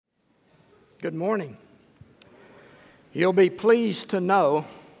Good morning. You'll be pleased to know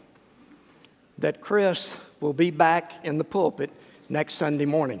that Chris will be back in the pulpit next Sunday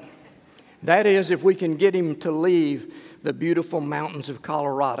morning. That is, if we can get him to leave the beautiful mountains of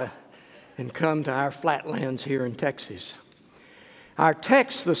Colorado and come to our flatlands here in Texas. Our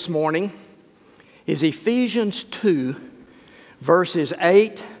text this morning is Ephesians 2, verses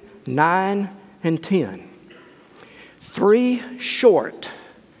 8, 9, and 10. 3 short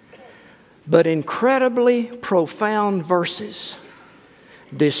but incredibly profound verses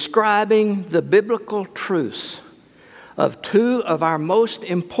describing the biblical truths of two of our most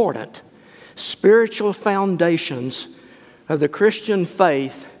important spiritual foundations of the Christian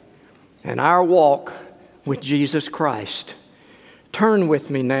faith and our walk with Jesus Christ. Turn with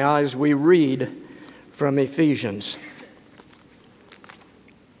me now as we read from Ephesians.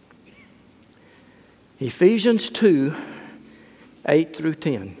 Ephesians 2, 8 through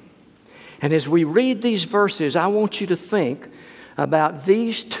 10. And as we read these verses, I want you to think about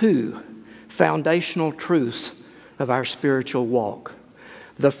these two foundational truths of our spiritual walk.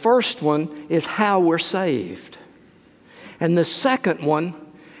 The first one is how we're saved. And the second one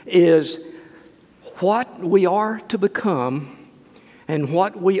is what we are to become and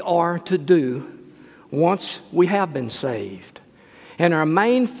what we are to do once we have been saved. And our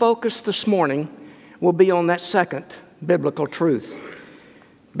main focus this morning will be on that second biblical truth.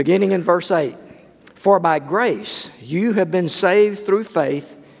 Beginning in verse 8, "For by grace you have been saved through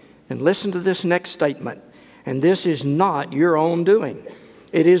faith," and listen to this next statement, "and this is not your own doing.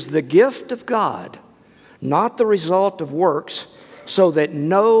 It is the gift of God, not the result of works, so that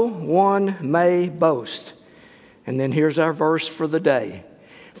no one may boast." And then here's our verse for the day.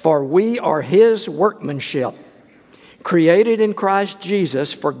 "For we are His workmanship, created in Christ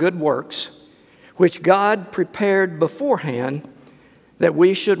Jesus for good works, which God prepared beforehand that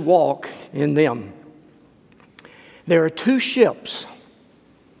we should walk in them." There are two ships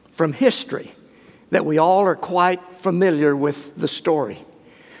from history that we all are quite familiar with the story.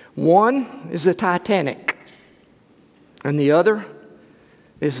 One is the Titanic, and the other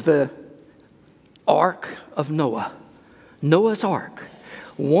is the Ark of Noah, Noah's Ark.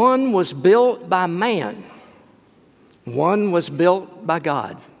 One was built by man, one was built by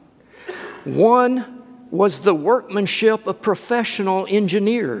God. One was the workmanship of professional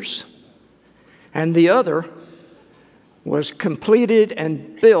engineers, and the other was completed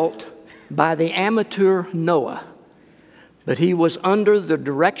and built by the amateur Noah. But he was under the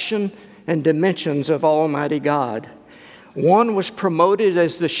direction and dimensions of Almighty God. One was promoted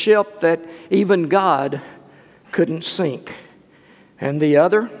as the ship that even God couldn't sink, and the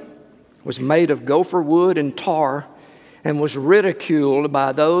other was made of gopher wood and tar and was ridiculed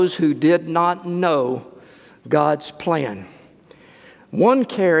by those who did not know God's plan. One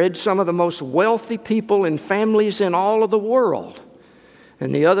carried some of the most wealthy people and families in all of the world,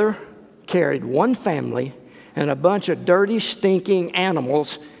 and the other carried one family and a bunch of dirty, stinking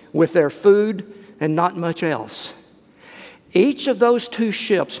animals with their food and not much else. Each of those two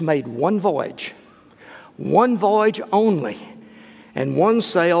ships made one voyage only, and one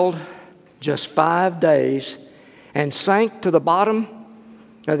sailed just 5 days and sank to the bottom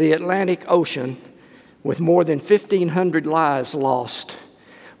of the Atlantic Ocean with more than 1,500 lives lost.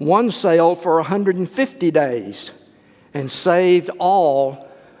 One sailed for 150 days and saved all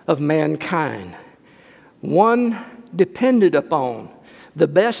of mankind. One depended upon the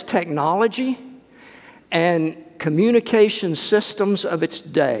best technology and communication systems of its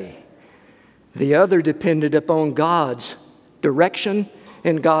day. The other depended upon God's direction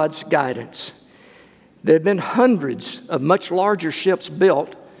and God's guidance. There have been hundreds of much larger ships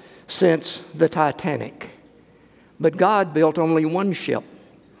built since the Titanic. But God built only one ship,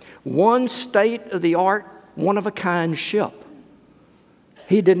 one state-of-the-art, one-of-a-kind ship.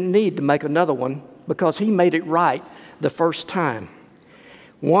 He didn't need to make another one because He made it right the first time.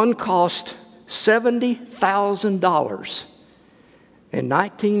 One cost $70,000 in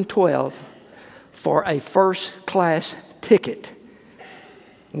 1912 for a first-class ticket.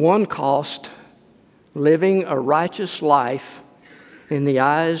 One cost living a righteous life in the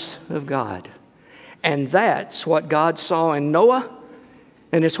eyes of God. And that's what God saw in Noah,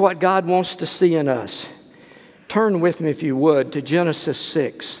 and it's what God wants to see in us. Turn with me, if you would, to Genesis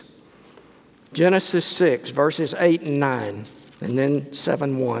 6. Genesis 6, verses 8 and 9, and then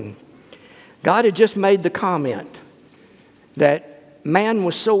 7:1. God had just made the comment that man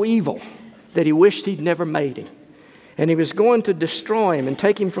was so evil that He wished He'd never made him. And He was going to destroy him and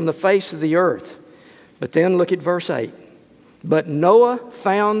take him from the face of the earth. But then look at verse 8. "But Noah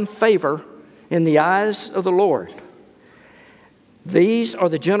found favor in the eyes of the Lord." These are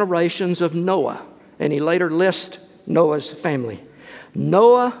the generations of Noah. And he later lists Noah's family.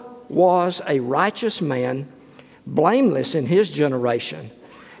 Noah was a righteous man, blameless in his generation.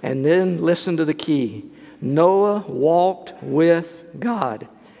 And then listen to the key. Noah walked with God.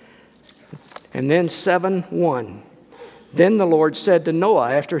 And then 7:1. Then the Lord said to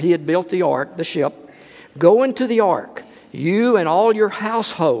Noah, after he had built the ark, the ship, "Go into the ark, you and all your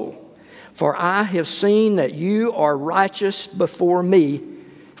household, for I have seen that you are righteous before me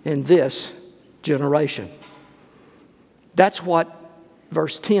in this generation." That's what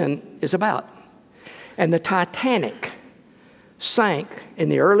verse 10 is about. And the Titanic sank in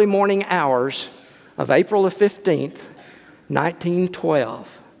the early morning hours of April the 15th,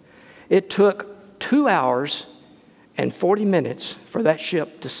 1912. It took 2 hours and 40 minutes for that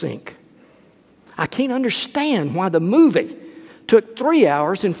ship to sink. I can't understand why the movie took 3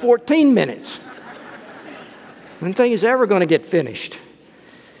 hours and 14 minutes. When thing is ever going to get finished.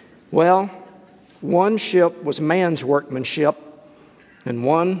 Well, one ship was man's workmanship, and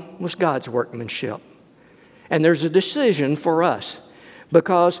one was God's workmanship. And there's a decision for us,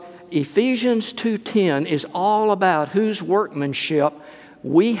 because Ephesians 2:10 is all about whose workmanship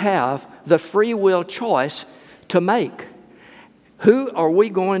we have the free will choice to make. Who are we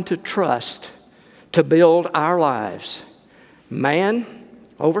going to trust to build our lives? Man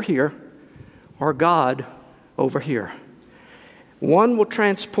over here or God over here? One will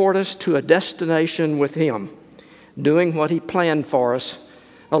transport us to a destination with Him, doing what He planned for us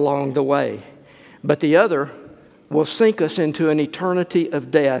along the way. But the other will sink us into an eternity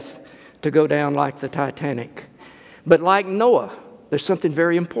of death to go down like the Titanic. But like Noah, there's something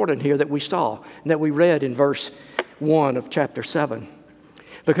very important here that we saw and that we read in verse 1 of chapter 7.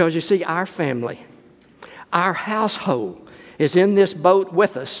 Because you see, our family, our household is in this boat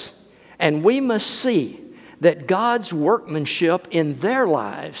with us, and we must see that God's workmanship in their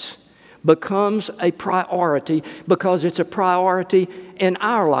lives becomes a priority, because it's a priority in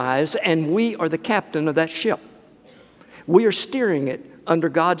our lives, and we are the captain of that ship. We are steering it under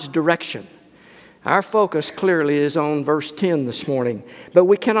God's direction. Our focus clearly is on verse 10 this morning, but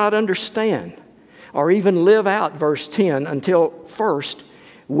we cannot understand or even live out verse 10 until first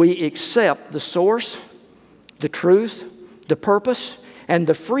we accept the source, the truth, the purpose, and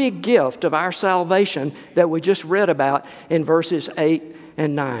the free gift of our salvation that we just read about in verses 8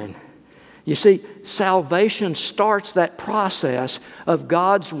 and 9. You see, salvation starts that process of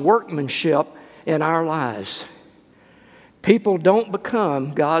God's workmanship in our lives. People don't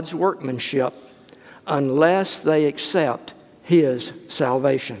become God's workmanship unless they accept His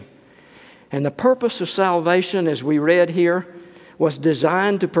salvation. And the purpose of salvation, as we read here, was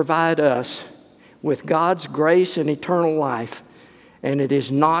designed to provide us with God's grace and eternal life, and it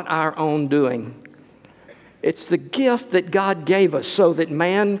is not our own doing. It's the gift that God gave us so that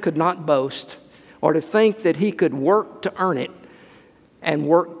man could not boast or to think that he could work to earn it and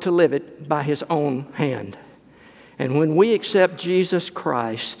work to live it by his own hand. And when we accept Jesus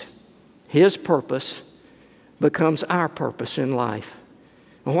Christ, His purpose becomes our purpose in life.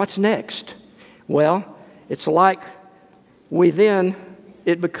 And what's next? Well, it's like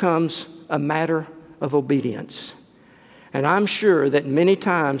it becomes a matter of obedience. And I'm sure that many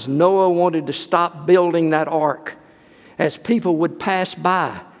times Noah wanted to stop building that ark as people would pass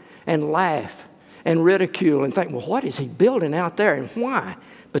by and laugh and ridicule and think, well, what is he building out there and why?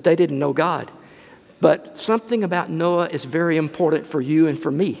 But they didn't know God. But something about Noah is very important for you and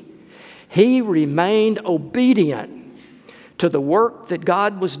for me. He remained obedient to the work that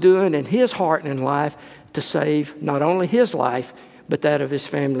God was doing in his heart and life to save not only his life, but that of his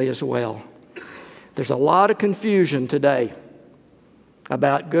family as well. There's a lot of confusion today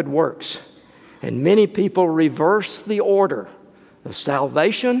about good works, and many people reverse the order of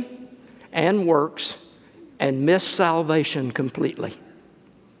salvation and works and miss salvation completely.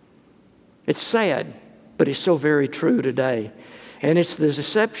 It's sad, but it's so very true today. And it's the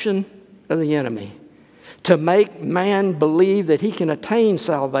deception of the enemy to make man believe that he can attain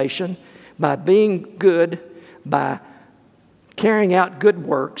salvation by being good, by carrying out good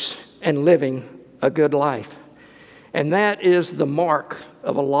works and living a good life. And that is the mark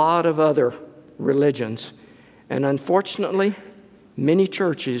of a lot of other religions. And unfortunately, many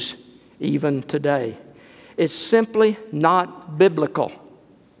churches even today. It's simply not biblical.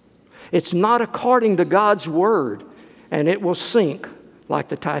 It's not according to God's Word, and it will sink like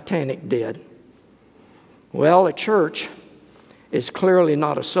the Titanic did. Well, a church is clearly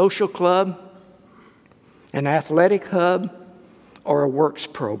not a social club, an athletic hub, or a works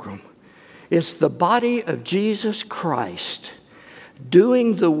program. It's the body of Jesus Christ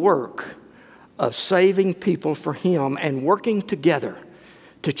doing the work of saving people for Him and working together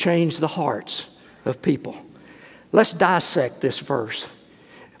to change the hearts of people. Let's dissect this verse.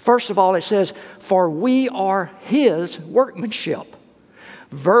 First of all, it says, "For we are His workmanship."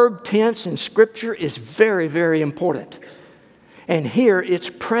 Verb tense in Scripture is very, very important. And here it's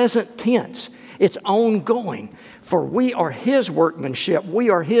present tense. It's ongoing. For we are His workmanship.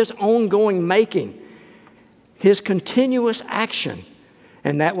 We are His ongoing making. His continuous action.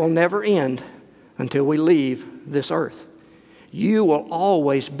 And that will never end until we leave this earth. You will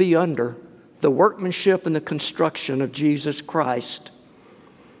always be under the workmanship and the construction of Jesus Christ.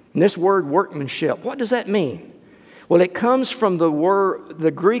 And this word workmanship, what does that mean? Well, it comes from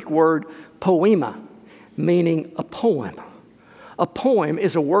the Greek word poema, meaning a poem. A poem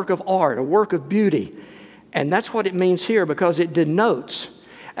is a work of art, a work of beauty. And that's what it means here, because it denotes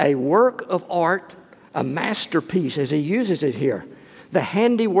a work of art, a masterpiece, as he uses it here. The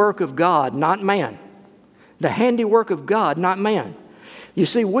handiwork of God, not man. The handiwork of God, not man. You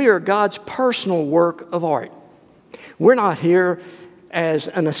see, we are God's personal work of art. We're not here as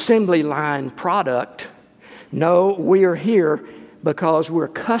an assembly line product. No, we are here because we're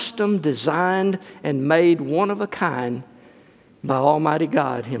custom designed and made one of a kind by Almighty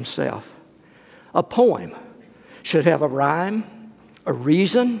God Himself. A poem should have a rhyme, a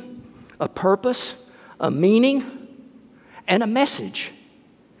reason, a purpose, a meaning, and a message.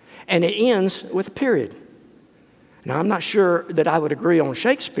 And it ends with a period. Now, I'm not sure that I would agree on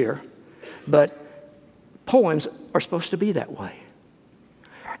Shakespeare, but poems are supposed to be that way.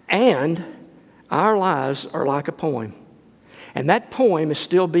 And our lives are like a poem. And that poem is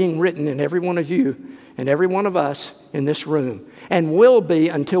still being written in every one of you and every one of us in this room, and will be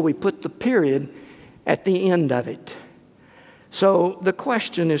until we put the period at the end of it. So the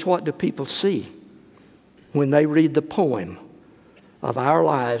question is, what do people see when they read the poem of our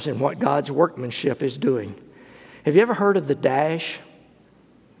lives and what God's workmanship is doing? Have you ever heard of the dash?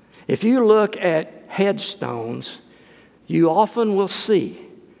 If you look at headstones, you often will see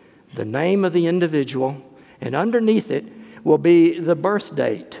the name of the individual, and underneath it will be the birth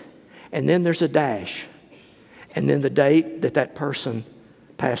date. And then there's a dash. And then the date that that person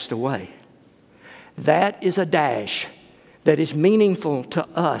passed away. That is a dash that is meaningful to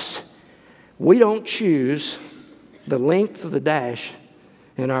us. We don't choose the length of the dash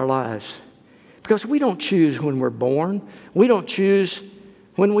in our lives, because we don't choose when we're born. We don't choose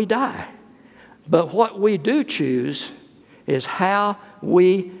when we die. But what we do choose is how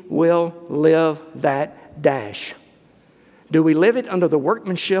we will live that dash. Do we live it under the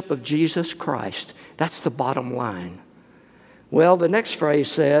workmanship of Jesus Christ? That's the bottom line. Well, the next phrase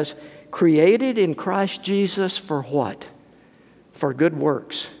says, created in Christ Jesus for what? For good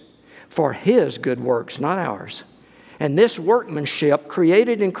works. For His good works, not ours. And this workmanship,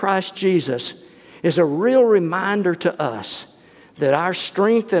 created in Christ Jesus, is a real reminder to us that our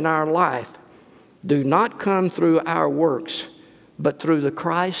strength and our life do not come through our works, but through the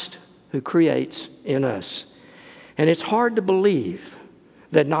Christ who creates in us. And it's hard to believe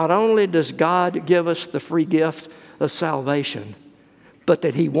that not only does God give us the free gift of salvation, but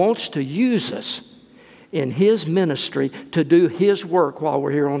that He wants to use us in His ministry to do His work while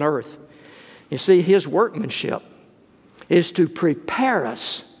we're here on earth. You see, His workmanship is to prepare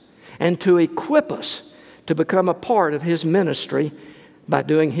us and to equip us to become a part of His ministry by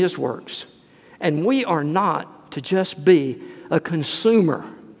doing His works. And we are not to just be a consumer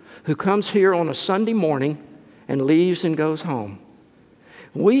who comes here on a Sunday morning and leaves and goes home.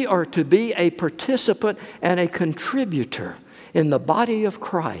 We are to be a participant and a contributor in the body of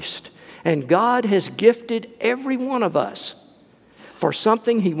Christ. And God has gifted every one of us for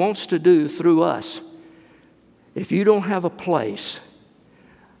something He wants to do through us. If you don't have a place,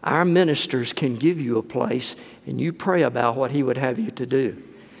 our ministers can give you a place, and you pray about what He would have you to do.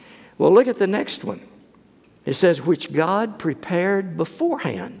 Well, look at the next one. It says, which God prepared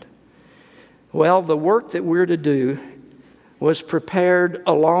beforehand. Well, the work that we're to do was prepared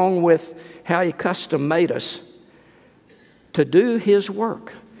along with how He custom made us to do His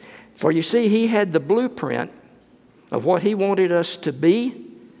work. For you see, He had the blueprint of what He wanted us to be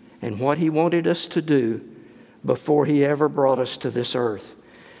and what He wanted us to do before He ever brought us to this earth.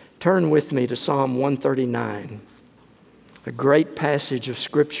 Turn with me to Psalm 139, a great passage of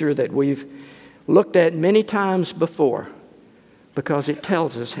Scripture that we've looked at many times before because it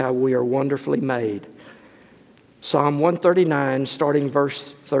tells us how we are wonderfully made. Psalm 139, starting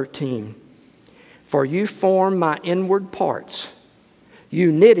verse 13. For you formed my inward parts.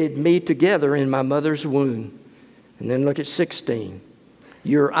 You knitted me together in my mother's womb. And then look at 16.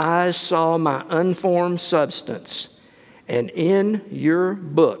 Your eyes saw my unformed substance, and in your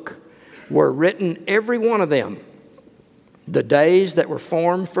book were written, every one of them, the days that were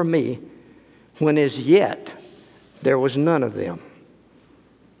formed for me, when as yet there was none of them.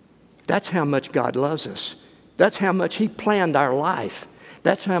 That's how much God loves us. That's how much He planned our life.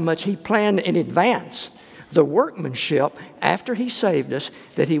 That's how much He planned in advance the workmanship after He saved us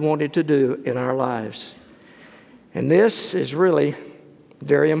that He wanted to do in our lives. And this is really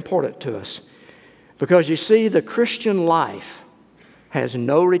very important to us because you see, the Christian life has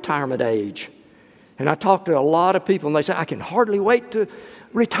no retirement age. And I talk to a lot of people and they say, I can hardly wait to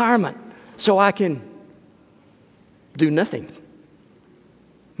retirement so I can do nothing.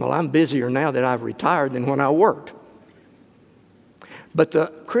 Well, I'm busier now that I've retired than when I worked. But the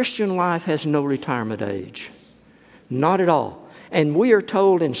Christian life has no retirement age. Not at all. And we are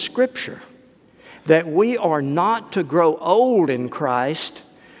told in Scripture that we are not to grow old in Christ,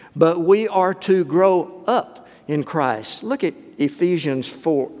 but we are to grow up in Christ. Look at Ephesians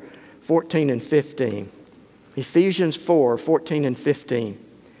 4:14 and 15. Ephesians 4:14 and 15.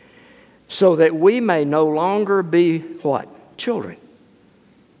 So that we may no longer be what? Children.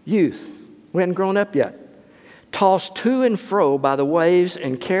 Youth. We hadn't grown up yet. Tossed to and fro by the waves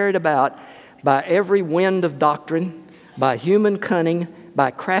and carried about by every wind of doctrine, by human cunning, by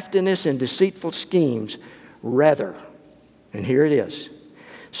craftiness and deceitful schemes. Rather, and here it is,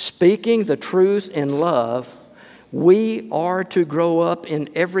 speaking the truth in love, we are to grow up in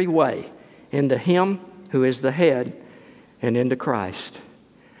every way into Him who is the head, and into Christ.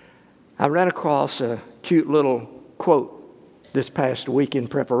 I ran across a cute little quote this past week in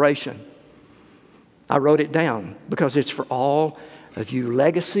preparation. I wrote it down because it's for all of you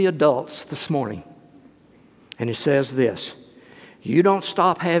legacy adults this morning. And it says this: you don't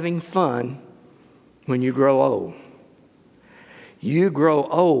stop having fun when you grow old. You grow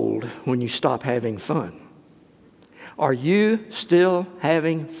old when you stop having fun. Are you still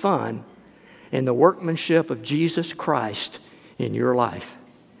having fun in the workmanship of Jesus Christ in your life?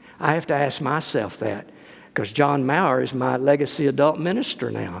 I have to ask myself that because John Maurer is my legacy adult minister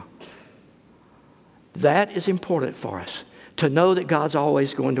now. That is important for us, to know that God's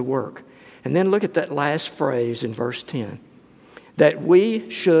always going to work. And then look at that last phrase in verse 10. That we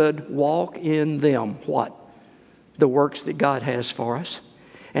should walk in them, what? The works that God has for us.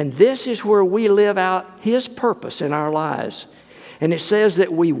 And this is where we live out His purpose in our lives. And it says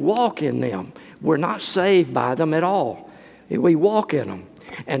that we walk in them. We're not saved by them at all. We walk in them.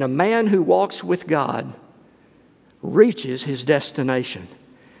 And a man who walks with God reaches his destination.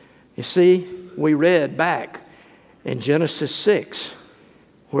 You see, we read back in Genesis 6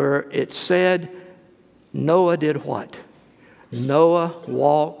 where it said Noah did what? Noah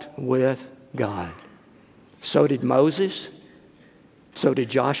walked with God. So did Moses. So did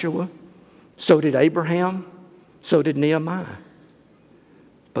Joshua. So did Abraham. So did Nehemiah.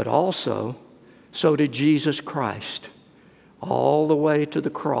 But also, so did Jesus Christ. All the way to the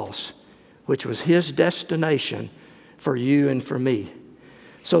cross, which was His destination for you and for me.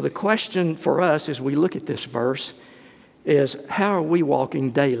 So the question for us as we look at this verse is, how are we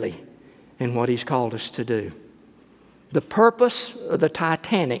walking daily in what He's called us to do? The purpose of the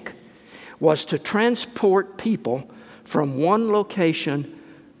Titanic was to transport people from one location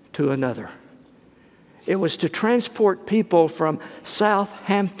to another. It was to transport people from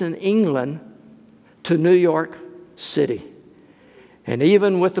Southampton, England to New York City. And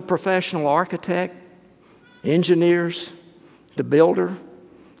even with the professional architect, engineers, the builder,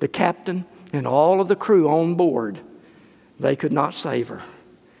 the captain, and all of the crew on board, they could not save her.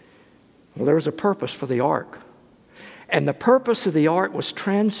 Well, there was a purpose for the ark. And the purpose of the ark was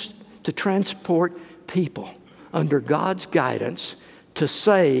to transport people under God's guidance to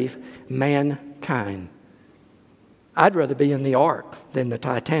save mankind. I'd rather be in the ark than the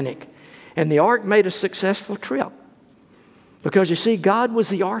Titanic. And the ark made a successful trip. Because you see, God was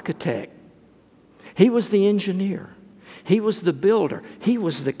the architect. He was the engineer. He was the builder. He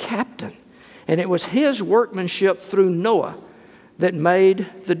was the captain. And it was His workmanship through Noah that made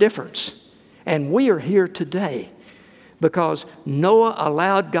the difference. And we are here today because Noah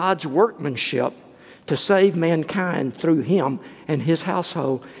allowed God's workmanship to save mankind through him and his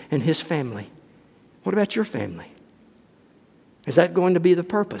household and his family. What about your family? Is that going to be the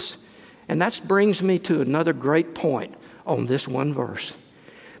purpose? And that brings me to another great point on this one verse.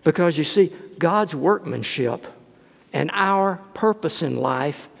 Because you see, God's workmanship and our purpose in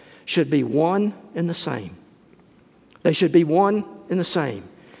life should be one and the same. They should be one and the same.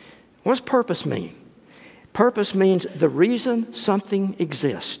 What does purpose mean? Purpose means the reason something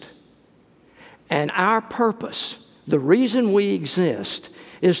exists. And our purpose, the reason we exist,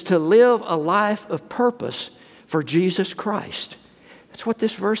 is to live a life of purpose for Jesus Christ. That's what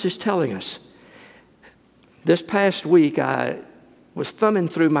this verse is telling us. This past week, I was thumbing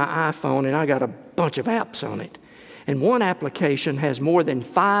through my iPhone, and I got a bunch of apps on it. And one application has more than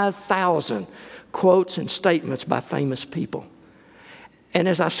 5,000 quotes and statements by famous people. And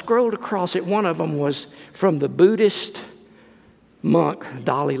as I scrolled across it, one of them was from the Buddhist monk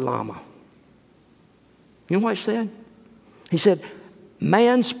Dalai Lama. You know what he said? He said,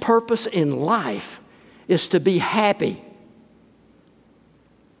 man's purpose in life is to be happy.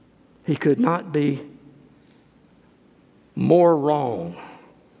 He could not be more wrong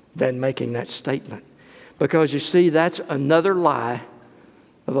than making that statement. Because you see, that's another lie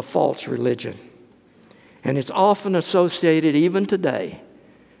of a false religion. And it's often associated, even today,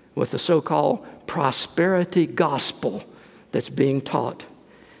 with the so-called prosperity gospel that's being taught.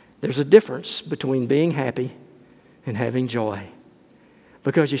 There's a difference between being happy and having joy.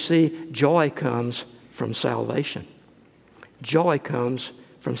 Because you see, joy comes from salvation. Joy comes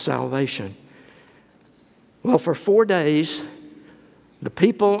from salvation. Well, for 4 days, the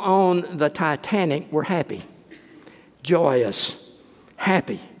people on the Titanic were happy, joyous,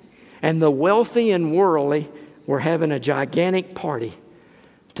 happy. And the wealthy and worldly were having a gigantic party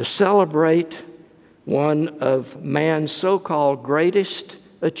to celebrate one of man's so-called greatest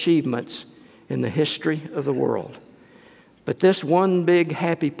achievements in the history of the world. But this one big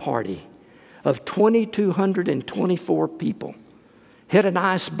happy party of 2,224 people hit an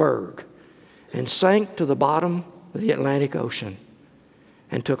iceberg and sank to the bottom of the Atlantic Ocean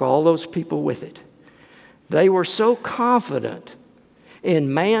and took all those people with it. They were so confident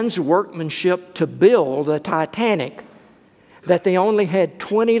in man's workmanship to build the Titanic that they only had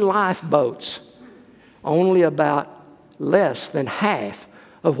 20 lifeboats, only about less than half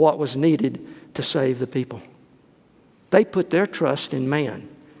of what was needed to save the people. They put their trust in man.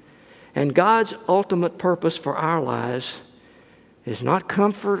 And God's ultimate purpose for our lives is not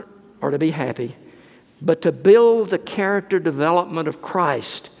comfort or to be happy, but to build the character development of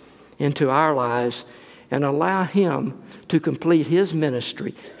Christ into our lives and allow Him to complete His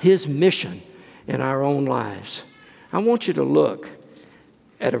ministry, His mission in our own lives. I want you to look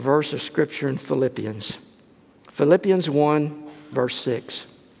at a verse of Scripture in Philippians. Philippians 1, verse 6.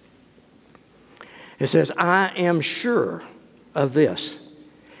 It says, I am sure of this,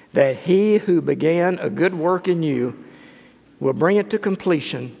 that He who began a good work in you will bring it to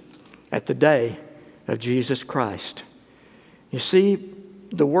completion at the day of Jesus Christ. You see,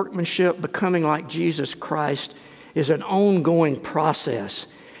 the workmanship becoming like Jesus Christ is an ongoing process,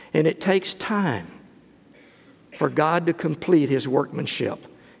 and it takes time for God to complete His workmanship,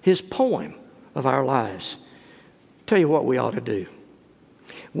 His poem of our lives. Tell you what we ought to do.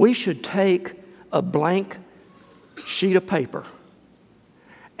 We should take a blank sheet of paper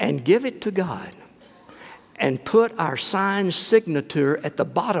and give it to God and put our signed signature at the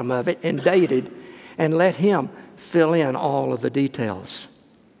bottom of it and date it and let Him fill in all of the details.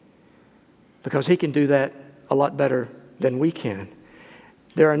 Because He can do that a lot better than we can.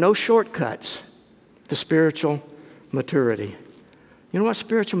 There are no shortcuts to spiritual maturity. You know what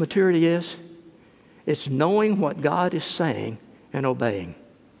spiritual maturity is? It's knowing what God is saying and obeying.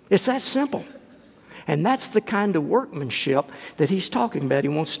 It's that simple. And that's the kind of workmanship that He's talking about He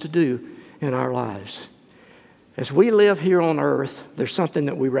wants to do in our lives. As we live here on earth, there's something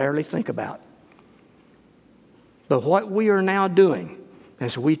that we rarely think about. But what we are now doing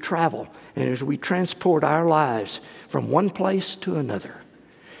as we travel and as we transport our lives from one place to another,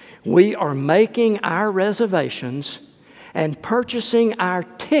 we are making our reservations and purchasing our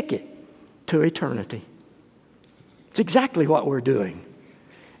ticket to eternity. It's exactly what we're doing.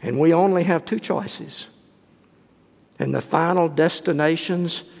 And we only have two choices. And the final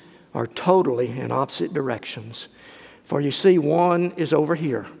destinations are totally in opposite directions. For you see, one is over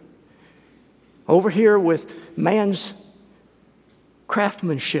here. Over here with man's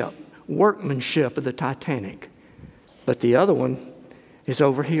craftsmanship, workmanship of the Titanic. But the other one is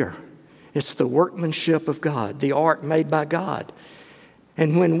over here. It's the workmanship of God, the art made by God.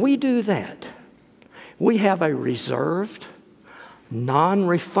 And when we do that, we have a reserved,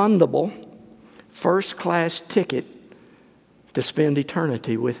 non-refundable, first-class ticket to spend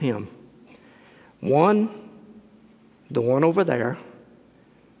eternity with Him. One, the one over there,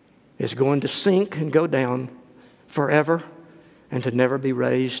 is going to sink and go down forever and to never be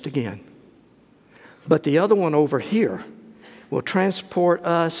raised again. But the other one over here will transport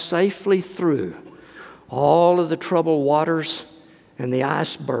us safely through all of the troubled waters and the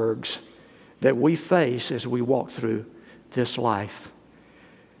icebergs that we face as we walk through this life.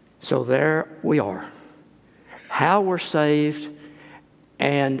 So there we are. How we're saved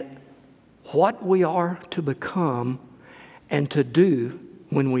and what we are to become and to do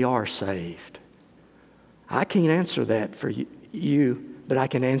when we are saved? I can't answer that for you, but I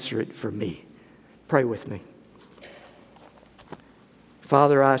can answer it for me. Pray with me.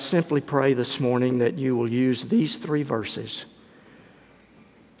 Father, I simply pray this morning that you will use these 3 verses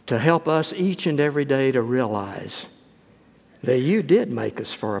to help us each and every day to realize that you did make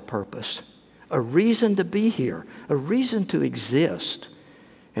us for a purpose, a reason to be here, a reason to exist.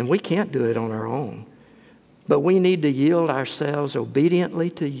 And we can't do it on our own. But we need to yield ourselves obediently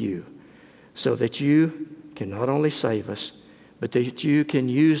to you so that you can not only save us, but that you can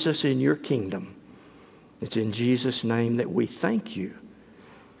use us in your kingdom. It's in Jesus' name that we thank you.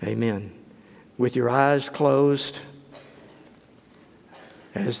 Amen. With your eyes closed,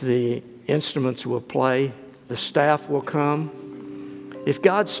 as the instruments will play, the staff will come. If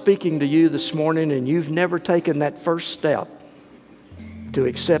God's speaking to you this morning and you've never taken that first step to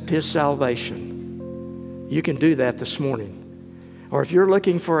accept His salvation, you can do that this morning. Or if you're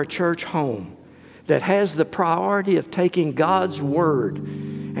looking for a church home that has the priority of taking God's Word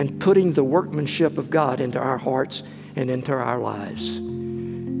and putting the workmanship of God into our hearts and into our lives,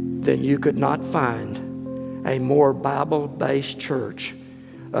 then you could not find a more Bible-based church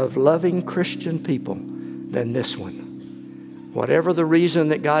of loving Christian people than this one. Whatever the reason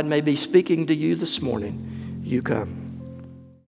that God may be speaking to you this morning, you come.